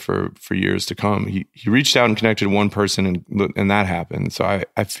 probably for years to come. He reached out and connected one person, and that happened. So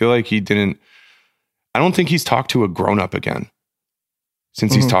I feel like he didn't. I don't think he's talked to a grown up again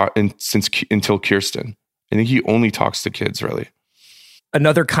since he's taught until Kirsten. I think he only talks to kids, really.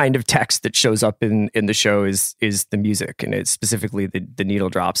 Another kind of text that shows up in the show is the music, and it's specifically the needle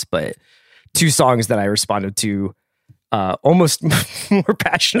drops. But 2 songs that I responded to almost more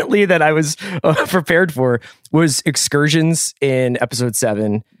passionately than I was prepared for was Excursions in episode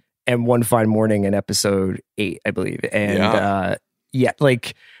 7 and One Fine Morning in episode 8, I believe. And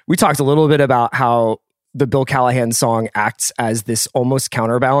like we talked a little bit about how the Bill Callahan song acts as this almost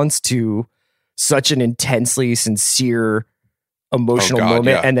counterbalance to such an intensely sincere emotional moment.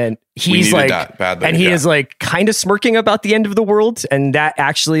 Yeah. And then he's like, and he is like kind of smirking about the end of the world. And that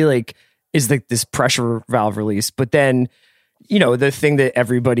actually like is like this pressure valve release. But then, the thing that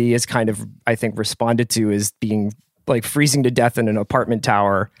everybody has kind of, I think, responded to is being like freezing to death in an apartment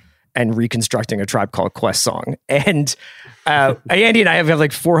tower and reconstructing a Tribe Called Quest song. And Andy and I have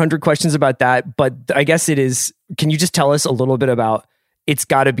like 400 questions about that, but I guess it is, can you just tell us a little bit about It's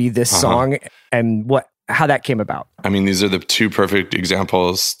Gotta Be This Song and how that came about? I mean, these are the 2 perfect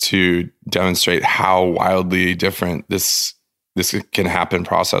examples to demonstrate how wildly different this can happen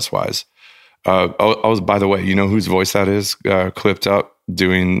process-wise. By the way, you know whose voice that is clipped up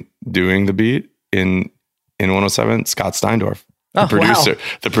doing the beat in in 107, Scott Steindorf, Oh,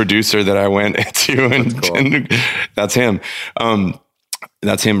 the producer that I went to, and that's him.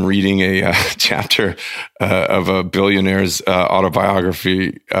 That's him reading a chapter of a billionaire's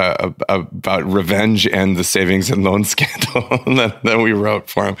autobiography about revenge and the savings and loan scandal that we wrote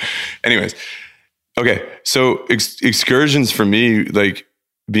for him. Anyways, okay. So excursions for me, like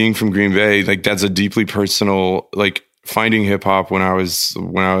being from Green Bay, like that's a deeply personal, like finding hip hop when I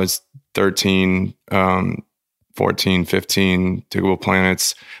was 13, 14, 15, Digable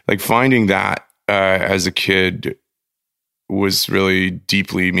Planets, like finding that as a kid was really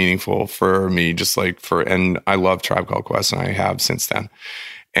deeply meaningful for me, and I love Tribe Called Quest, and I have since then.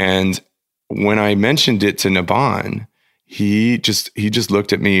 And when I mentioned it to Naban, he just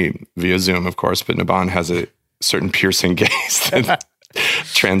looked at me via Zoom, of course, but Naban has a certain piercing gaze that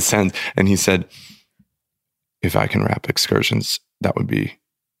transcends. And he said, if I can rap excursions, that would be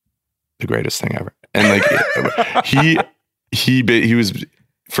the greatest thing ever. And like he was,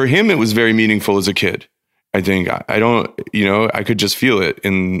 for him, it was very meaningful as a kid. I think I could just feel it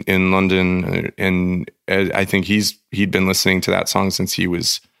in London, and I think he'd been listening to that song since he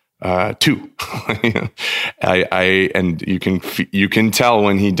was 2. And you can tell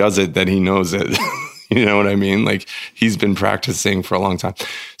when he does it that he knows it. You know what I mean? Like he's been practicing for a long time.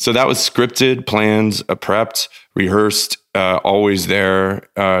 So that was scripted, planned, prepped, rehearsed, always there.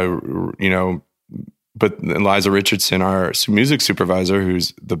 But Eliza Richardson, our music supervisor,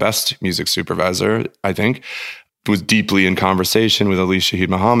 who's the best music supervisor, I think, was deeply in conversation with Ali Shaheed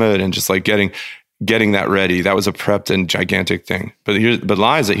Muhammad and just like getting that ready. That was a prepped and gigantic thing. But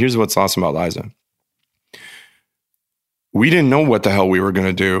Liza, here's what's awesome about Liza. We didn't know what the hell we were going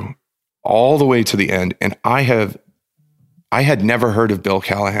to do all the way to the end. And I had never heard of Bill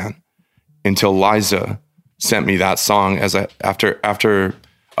Callahan until Liza sent me that song after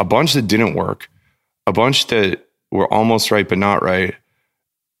a bunch that didn't work. A bunch that were almost right, but not right.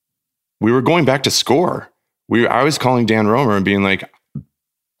 We were going back to score. I was calling Dan Romer and being like,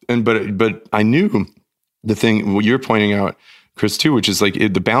 but I knew the thing, what you're pointing out, Chris, too, which is like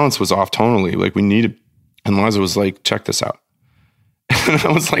the balance was off tonally. Like we needed, and Liza was like, check this out. And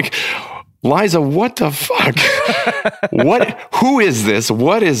I was like, Liza, what the fuck? Who is this?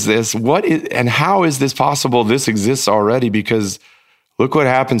 What is this? And how is this possible? This exists already, because look what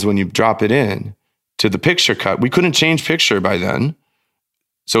happens when you drop it in to the picture cut. We couldn't change picture by then.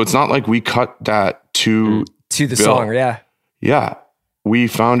 So it's not like we cut that to the Bill. song. Yeah. Yeah. We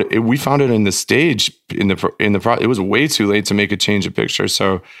found it in the stage it was way too late to make a change of picture.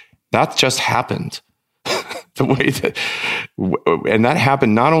 So that just happened the way that, and that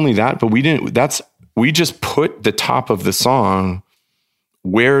happened. Not only that, but we just put the top of the song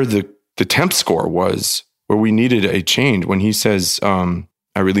where the temp score was, where we needed a change. When he says, I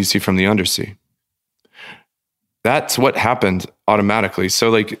release you from the undersea. That's what happened automatically. So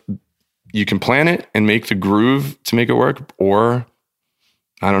like you can plan it and make the groove to make it work, or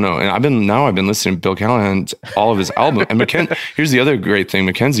I don't know. And I've been listening to Bill Callahan, all of his album. And here's the other great thing.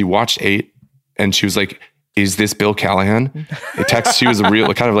 Mackenzie watched 8 and she was like, is this Bill Callahan? She was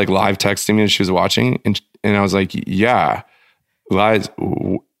kind of like live texting me as she was watching. And I was like, yeah, Liza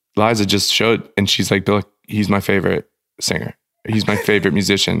just showed. And she's like, Bill, he's my favorite singer. He's my favorite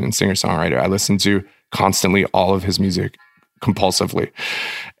musician and singer-songwriter. I listen to constantly all of his music compulsively.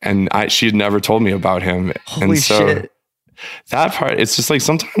 And she had never told me about him. Holy shit. That part, it's just like,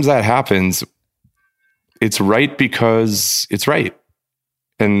 sometimes that happens. It's right because it's right.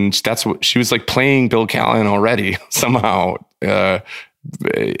 And that's what she was like, playing Bill Callahan already somehow on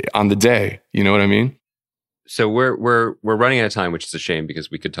the day. You know what I mean? So we're running out of time, which is a shame,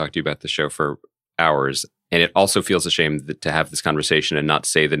 because we could talk to you about the show for hours. And it also feels a shame to have this conversation and not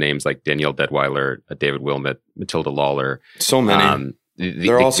say the names like Danielle Deadweiler, David Wilmot, Matilda Lawler. So many.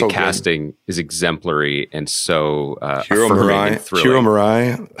 The casting is exemplary and so Hiro Murai.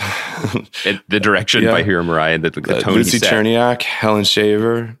 The direction by Hiro Murai and the tone Lucy Cherniak, Helen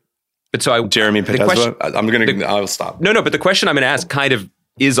Shaver. But so Jeremy Pedesma. I'll stop. No, but the question I'm going to ask kind of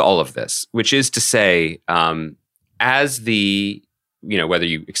is all of this, which is to say, as the, whether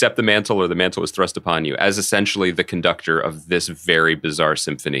you accept the mantle or the mantle was thrust upon you, as essentially the conductor of this very bizarre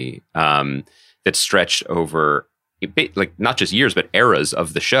symphony that stretched over like not just years, but eras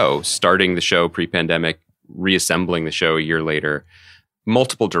of the show, starting the show pre-pandemic, reassembling the show a year later,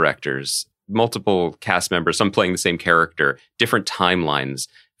 multiple directors, multiple cast members, some playing the same character, different timelines,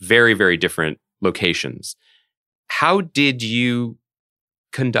 very, very different locations. How did you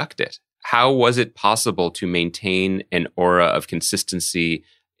conduct it? How was it possible to maintain an aura of consistency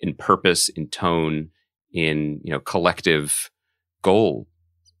in purpose, in tone, in collective goal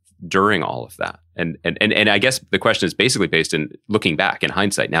during all of that? And I guess the question is basically based in looking back in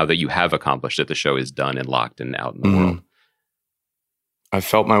hindsight, now that you have accomplished it, the show is done and locked and out in the world. I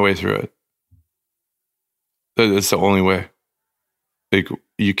felt my way through it. That's the only way. Like,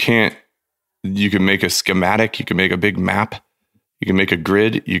 you can make a schematic, you can make a big map, you can make a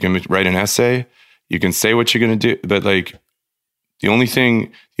grid, you can write an essay, you can say what you're going to do. But like, the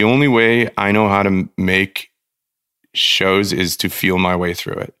only way I know how to make shows is to feel my way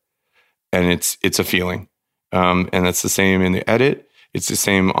through it. And it's a feeling. And that's the same in the edit. It's the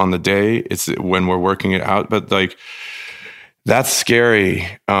same on the day. It's when we're working it out. But like, that's scary.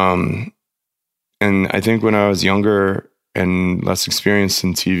 And I think when I was younger and less experienced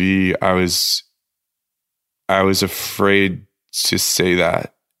in TV, I was afraid to say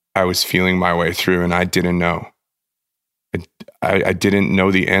that I was feeling my way through, and I didn't know. I didn't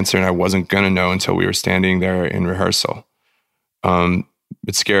know the answer, and I wasn't going to know until we were standing there in rehearsal.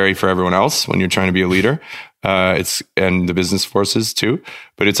 It's scary for everyone else when you're trying to be a leader. And the business forces too,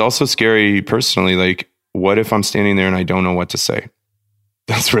 but it's also scary personally. Like, what if I'm standing there and I don't know what to say?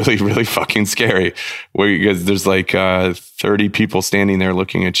 That's really, really fucking scary. Because there's like 30 people standing there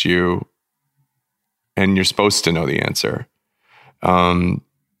looking at you, and you're supposed to know the answer.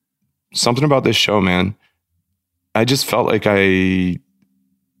 Something about this show, man. I just felt like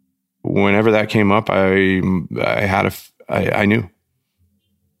whenever that came up, I knew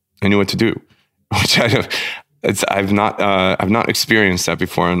what to do, which I've not experienced that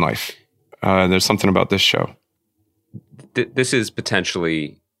before in life. There's something about this show. This is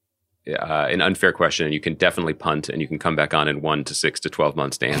potentially an unfair question, and you can definitely punt, and you can come back on in 1 to 6 to 12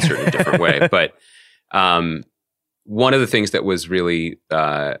 months to answer it in a different way. But one of the things that was really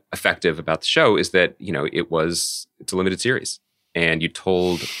effective about the show is that, it's a limited series, and you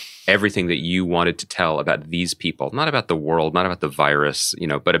told everything that you wanted to tell about these people, not about the world, not about the virus,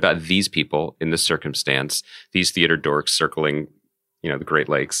 but about these people in this circumstance, these theater dorks circling, the Great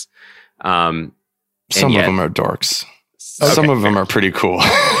Lakes. Some of them are dorks. Okay. Some of them are pretty cool.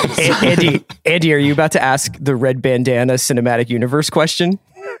 Andy, are you about to ask the red bandana cinematic universe question?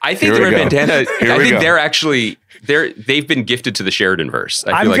 I think the red bandana. They're actually they've been gifted to the Sheridan-verse.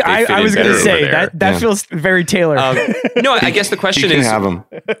 I feel like they fit I was going to say that feels very Taylor. No, I guess the question is, have them.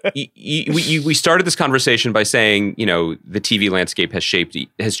 We started this conversation by saying, the TV landscape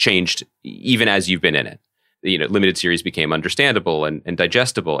has changed even as you've been in it. Limited series became understandable and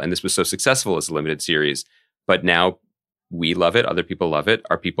digestible, and this was so successful as a limited series. But now we love it. Other people love it.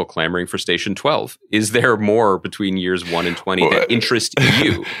 Are people clamoring for Station 12? Is there more between years 1 and 20 that interest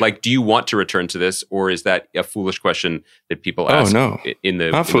you? Like, do you want to return to this, or is that a foolish question that people ask in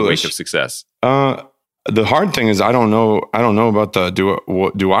the wake of success? The hard thing is I don't know about the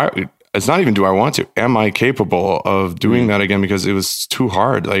do I. It's not even do I want to. Am I capable of doing that again? Because it was too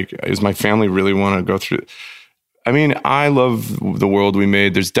hard. Like, does my family really want to go through? I mean, I love the world we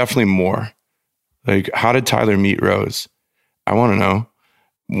made. There's definitely more. Like, how did Tyler meet Rose? I want to know.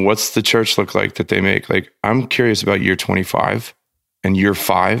 What's the church look like that they make? Like, I'm curious about year 25 and year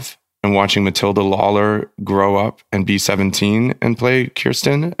 5 and watching Matilda Lawler grow up and be 17 and play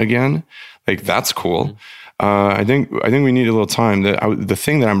Kirsten again. Like, that's cool. I think we need a little time. The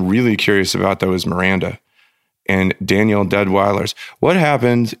thing that I'm really curious about, though, is Miranda and Danielle Deadweiler's. What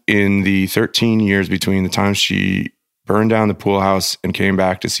happened in the 13 years between the time she burned down the pool house and came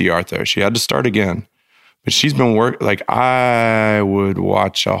back to see Arthur? She had to start again. But she's been like, I would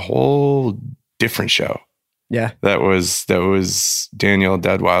watch a whole different show. Yeah. That was Danielle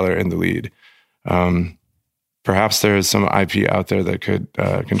Deadweiler in the lead. Perhaps there is some IP out there that could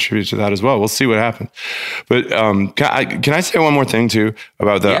contribute to that as well. We'll see what happens. But can I say one more thing too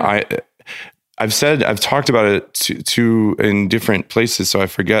about the? I've talked about it to in different places, so I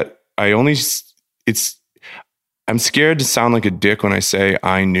forget. I'm scared to sound like a dick when I say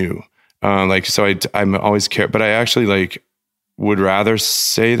I knew. I'm always care, but I actually would rather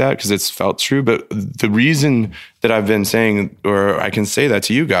say that because it's felt true. But the reason that I've been saying, or I can say that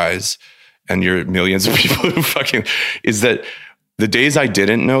to you guys and your millions of people who is that the days I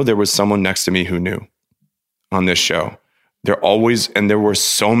didn't know, there was someone next to me who knew on this show. There were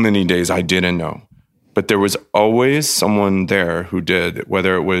so many days I didn't know, but there was always someone there who did,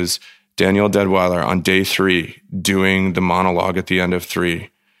 whether it was Danielle Deadweiler on day 3 doing the monologue at the end of 3.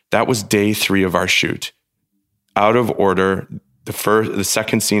 That was day 3 of our shoot. Out of order, the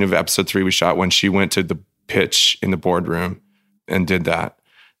second scene of episode 3 we shot when she went to the pitch in the boardroom and did that.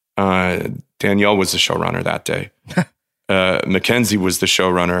 Danielle was the showrunner that day. Mackenzie was the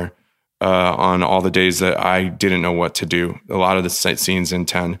showrunner on all the days that I didn't know what to do. A lot of the scenes in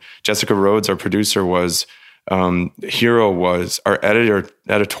 10. Jessica Rhodes, our producer, was Hero was, our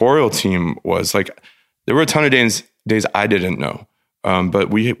editorial team was. Like, there were a ton of days I didn't know. But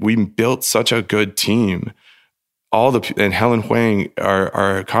we built such a good team. And Helen Huang,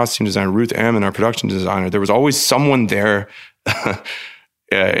 our costume designer, Ruth Ammon, our production designer, there was always someone there.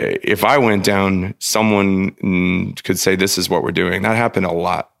 If I went down, someone could say, this is what we're doing. That happened a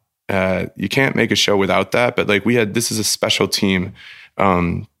lot. You can't make a show without that. But like, this is a special team.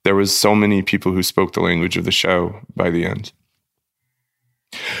 There was so many people who spoke the language of the show by the end.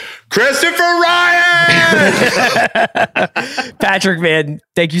 Christopher Ryan! Patrick, man,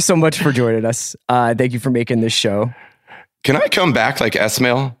 thank you so much for joining us. Thank you for making this show. Can I come back like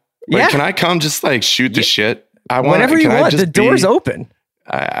S-Mail? Yeah. Can I come just like shoot the shit? Whenever you want. The door's open.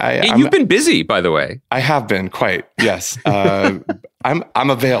 You've been busy, by the way. I have been quite. Yes. I'm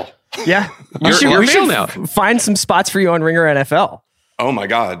a Vail. Yeah. We should now find some spots for you on Ringer NFL. Oh my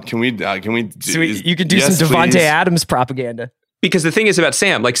God. Can we you can do some Devontae Adams propaganda. Because the thing is about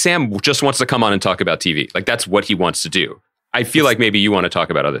Sam, like Sam just wants to come on and talk about TV. Like that's what he wants to do. I feel like maybe you want to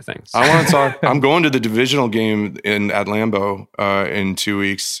talk about other things. I want to talk. I'm going to the divisional game at Lambeau in 2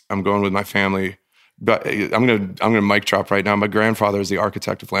 weeks. I'm going with my family. But I'm gonna mic drop right now. My grandfather is the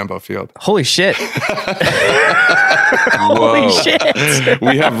architect of Lambeau Field. Holy shit! Holy shit!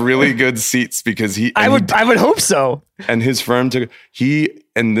 We have really good seats because I would hope so. And his firm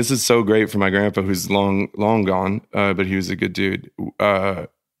and this is so great for my grandpa who's long gone, but he was a good dude.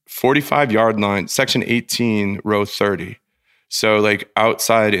 45-yard line, section 18, row 30. So like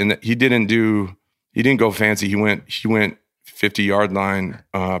outside, he didn't go fancy. He went 50-yard line,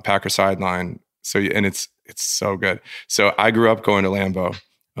 Packer sideline. So, and it's so good. So I grew up going to Lambeau.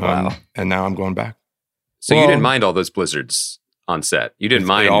 Wow. And now I'm going back. So you didn't mind all those blizzards on set. You didn't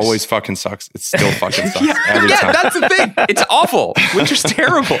mind. It always fucking sucks. It still fucking sucks. Every time. That's the thing. It's awful. Winter's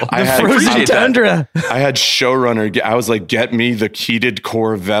terrible. I had Showrunner. I was like, get me the heated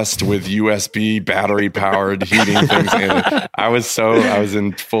core vest with USB battery powered heating things in it. I was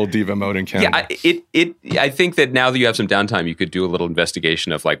in full diva mode in Canada. I think that now that you have some downtime, you could do a little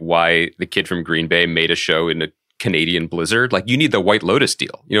investigation of like why the kid from Green Bay made a show in a Canadian blizzard. Like you need the White Lotus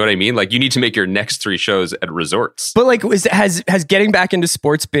deal. You know what I mean? Like you need to make your next 3 shows at resorts. But like, has getting back into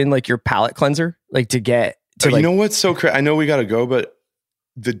sports been like your palate cleanser? Like to get to you know what's so crazy? I know we got to go, but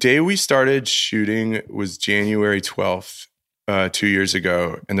the day we started shooting was January 12th, 2 years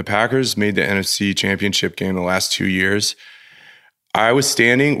ago. And the Packers made the NFC Championship game the last 2 years. We were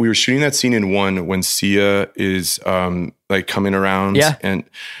shooting that scene in 1 when Sia is like coming around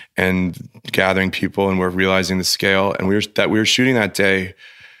and gathering people, and we're realizing the scale. And we were shooting that day,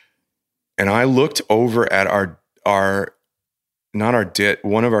 and I looked over at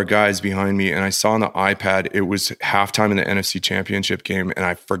one of our guys behind me, and I saw on the iPad it was halftime in the NFC Championship game, and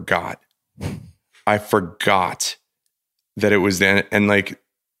I forgot that it was then. And like,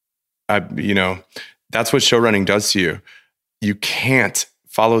 that's what show running does to you. You can't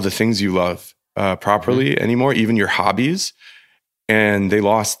follow the things you love properly anymore, even your hobbies. And they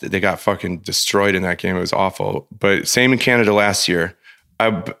got fucking destroyed in that game. It was awful. But same in Canada last year.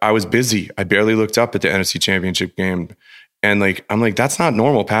 I was busy. I barely looked up at the NFC Championship game. And like, I'm like, that's not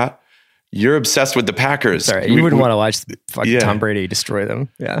normal, Pat. You're obsessed with the Packers. Sorry, you wouldn't want to watch fucking Tom Brady destroy them.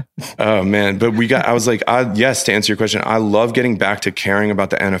 Yeah. Oh man. But I was like, yes, to answer your question, I love getting back to caring about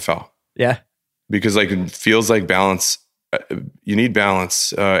the NFL. Yeah. Because like, it feels like balance. You need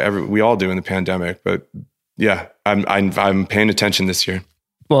balance. We all do in the pandemic, but yeah, I'm paying attention this year.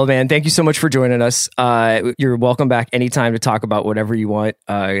 Well, man, thank you so much for joining us. You're welcome back anytime to talk about whatever you want.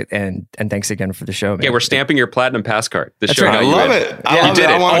 And thanks again for the show, man. Yeah, we're stamping your platinum pass card. That's right. I love it. You did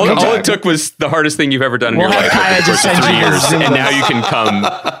it. All it took was the hardest thing you've ever done in your life over the course of 3 years, and now you can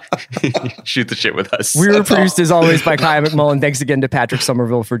come shoot the shit with us. We were produced as always by Kaya McMullen. Thanks again to Patrick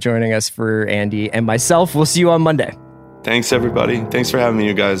Somerville for joining us. For Andy and myself, we'll see you on Monday. Thanks, everybody. Thanks for having me,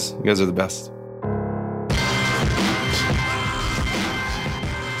 you guys. You guys are the best.